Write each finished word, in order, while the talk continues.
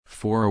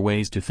4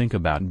 ways to think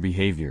about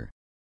behavior.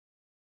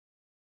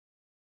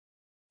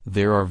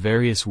 There are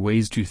various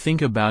ways to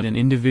think about an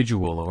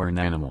individual or an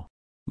animal.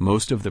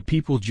 Most of the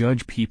people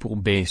judge people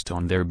based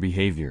on their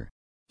behavior.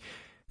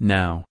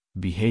 Now,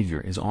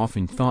 behavior is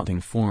often thought in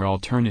 4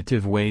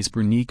 alternative ways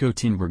per Nico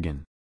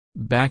Tinbergen.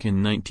 Back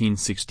in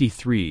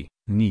 1963,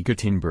 Nico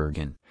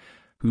Tinbergen,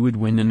 who would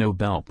win a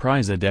Nobel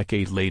Prize a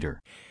decade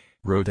later,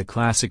 wrote a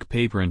classic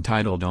paper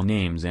entitled On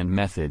Aims and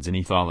Methods in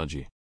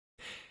Ethology.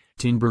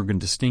 Tinbergen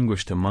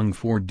distinguished among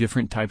 4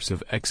 different types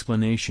of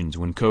explanations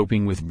when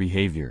coping with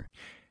behavior.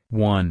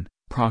 1.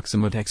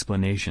 Proximate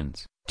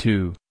explanations.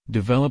 2.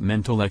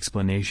 Developmental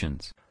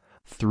explanations.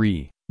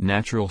 3.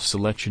 Natural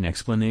selection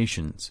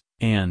explanations.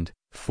 And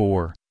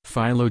 4.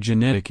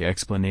 Phylogenetic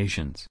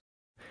explanations.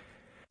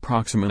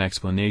 Proximate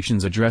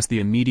explanations address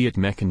the immediate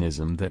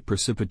mechanism that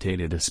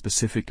precipitated a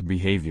specific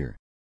behavior.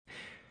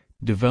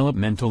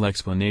 Developmental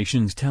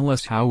explanations tell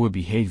us how a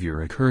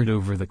behavior occurred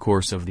over the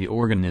course of the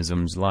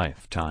organism's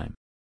lifetime.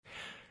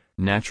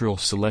 Natural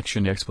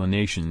selection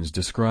explanations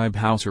describe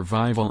how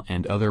survival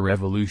and other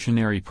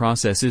evolutionary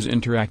processes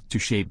interact to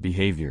shape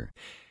behavior.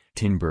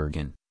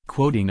 Tinbergen,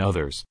 quoting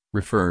others,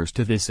 refers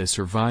to this as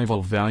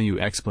survival value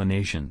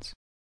explanations.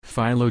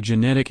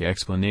 Phylogenetic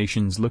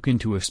explanations look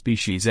into a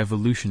species'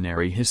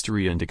 evolutionary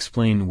history and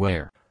explain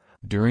where,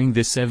 during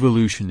this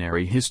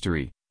evolutionary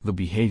history, the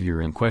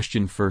behavior in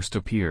question first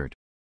appeared.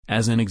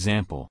 As an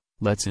example,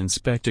 let's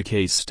inspect a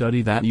case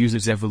study that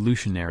uses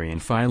evolutionary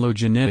and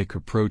phylogenetic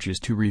approaches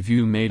to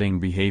review mating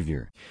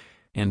behavior,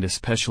 and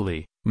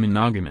especially,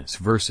 monogamous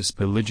versus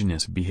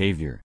polygynous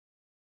behavior.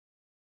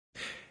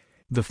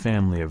 The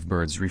family of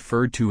birds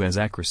referred to as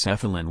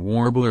acrocephalan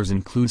warblers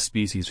includes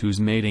species whose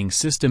mating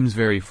systems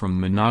vary from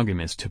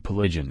monogamous to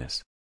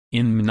polygynous.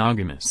 In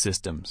monogamous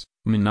systems,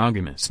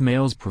 monogamous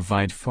males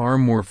provide far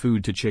more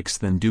food to chicks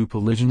than do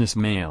polygynous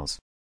males.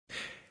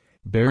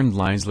 Bernd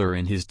Leisler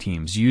and his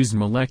teams used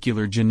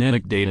molecular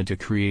genetic data to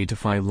create a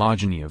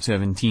phylogeny of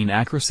 17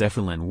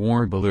 acrocephalan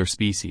warbler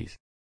species.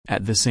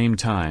 At the same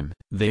time,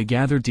 they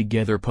gathered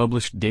together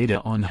published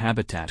data on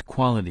habitat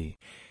quality,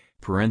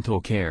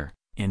 parental care,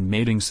 and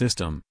mating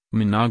system,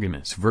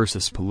 monogamous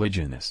versus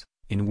polygynous,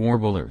 in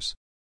warblers.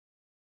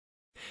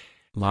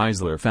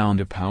 Leisler found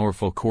a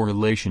powerful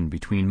correlation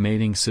between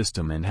mating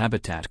system and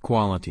habitat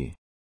quality.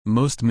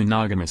 Most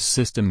monogamous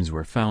systems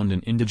were found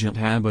in indigent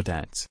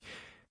habitats,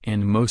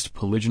 and most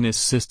polygynous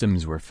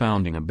systems were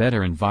found in a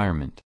better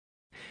environment.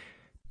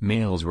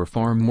 Males were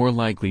far more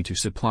likely to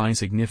supply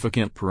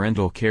significant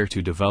parental care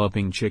to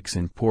developing chicks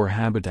in poor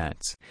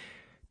habitats,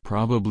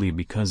 probably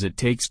because it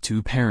takes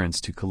 2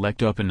 parents to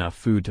collect up enough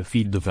food to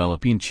feed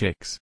developing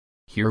chicks.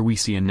 Here we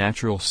see a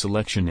natural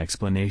selection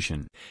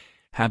explanation.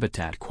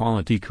 Habitat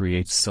quality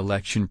creates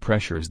selection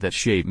pressures that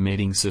shape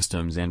mating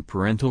systems and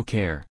parental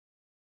care.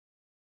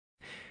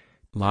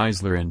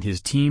 Leisler and his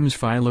team's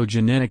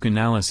phylogenetic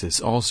analysis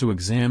also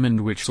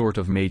examined which sort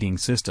of mating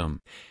system,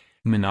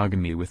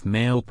 monogamy with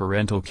male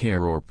parental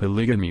care or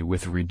polygamy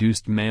with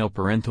reduced male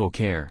parental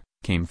care,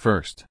 came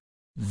first.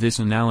 This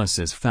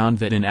analysis found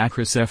that in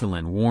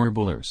acrocephalan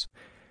warblers,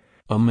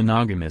 a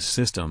monogamous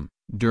system,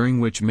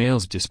 during which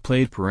males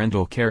displayed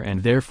parental care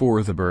and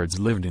therefore the birds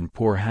lived in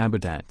poor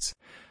habitats,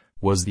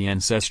 was the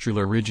ancestral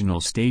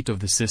original state of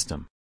the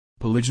system.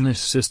 Polygynous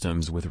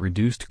systems with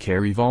reduced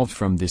care evolved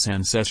from this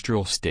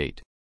ancestral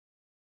state.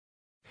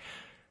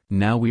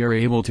 Now we are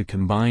able to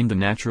combine the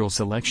natural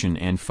selection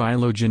and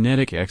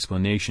phylogenetic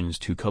explanations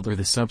to color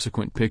the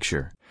subsequent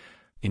picture.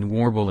 In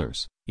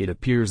warblers, it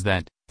appears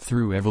that,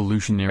 through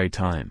evolutionary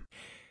time,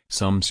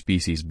 some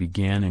species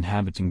began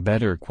inhabiting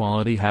better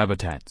quality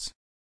habitats.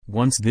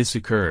 Once this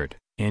occurred,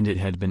 and it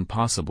had been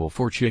possible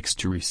for chicks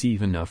to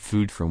receive enough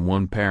food from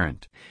one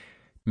parent,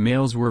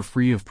 males were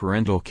free of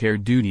parental care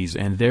duties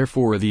and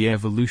therefore the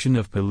evolution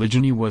of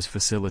polygyny was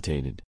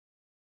facilitated.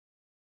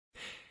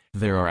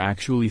 There are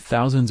actually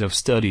thousands of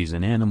studies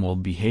in animal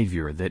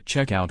behavior that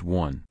check out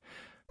 1,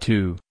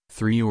 2,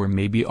 3 or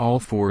maybe all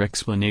 4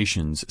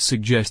 explanations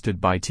suggested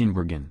by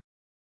Tinbergen.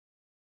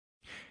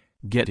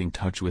 Get in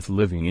touch with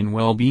Living in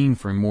Wellbeing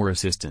for more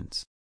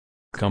assistance.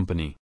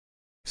 Company.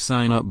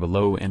 Sign up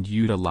below and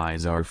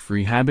utilize our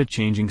free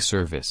habit-changing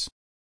service.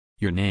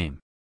 Your name.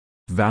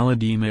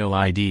 Valid email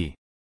ID.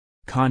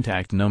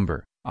 Contact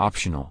number,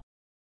 optional.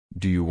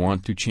 Do you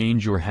want to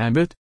change your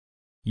habit?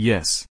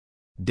 Yes.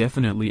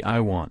 Definitely I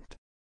want.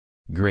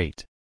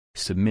 Great.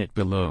 Submit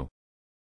below.